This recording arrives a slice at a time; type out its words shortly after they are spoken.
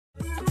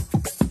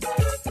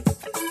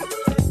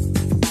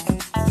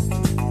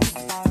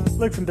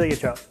Luke from Billiard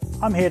Shop.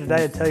 I'm here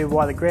today to tell you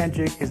why the Grand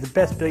Duke is the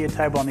best billiard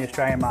table on the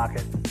Australian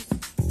market.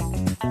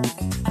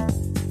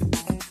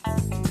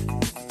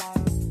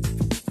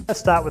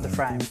 Let's start with the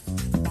frame.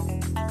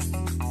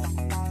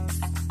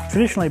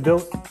 Traditionally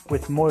built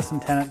with mortise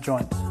and tenon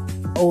joints.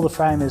 All the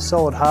frame is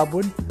solid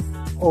hardwood.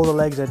 All the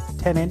legs are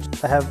 10 inch.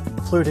 They have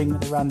fluting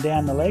that run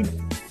down the leg.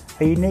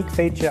 A unique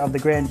feature of the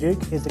Grand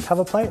Duke is the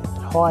cover plate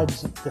that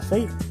hides the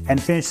feet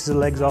and finishes the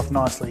legs off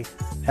nicely.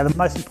 Now the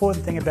most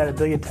important thing about a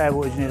billiard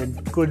table is you need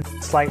a good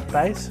slate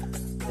base.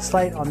 The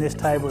slate on this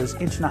table is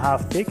 1.5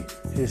 inches thick,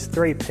 it is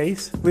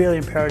 3-piece, really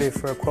imperative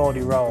for a quality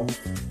roll.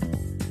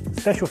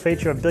 The special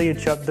feature of Billiard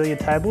Shop billiard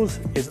tables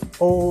is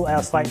all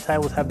our slate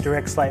tables have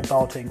direct slate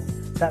bolting.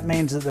 That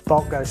means that the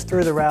bolt goes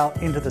through the rail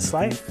into the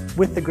slate.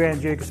 With the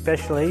Grand Duke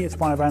especially, it's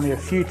one of only a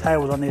few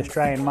tables on the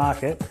Australian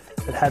market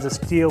that has a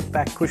steel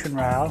back cushion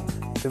rail.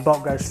 The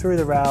bolt goes through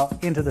the rail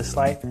into the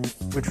slate,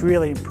 which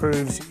really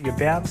improves your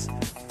bounce.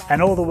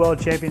 And all the World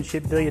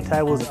Championship billiard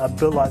tables are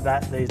built like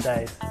that these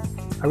days.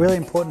 A really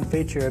important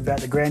feature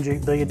about the Grand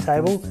Duke billiard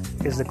table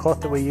is the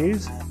cloth that we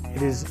use.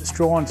 It is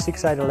Strawn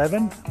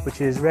 6811, which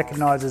is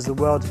recognised as the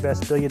world's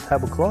best billiard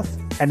table cloth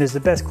and is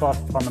the best cloth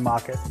on the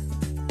market.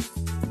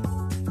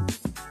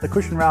 The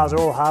cushion rails are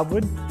all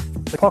hardwood.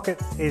 The pocket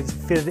is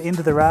fitted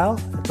into the rail,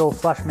 it's all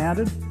flush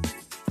mounted.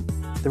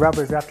 The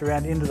rubber is wrapped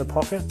around into the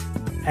pocket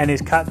and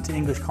is cut to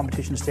English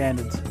competition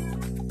standards.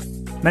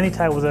 Many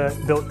tables are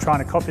built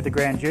trying to copy the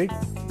Grand Duke,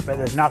 but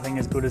there's nothing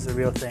as good as the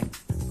real thing.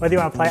 Whether you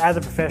want to play as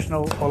a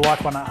professional or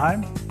like one at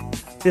home,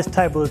 this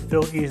table is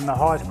built using the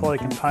highest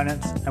quality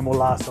components and will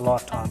last a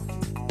lifetime.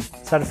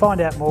 So to find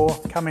out more,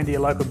 come into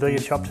your local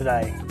billiard shop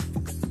today.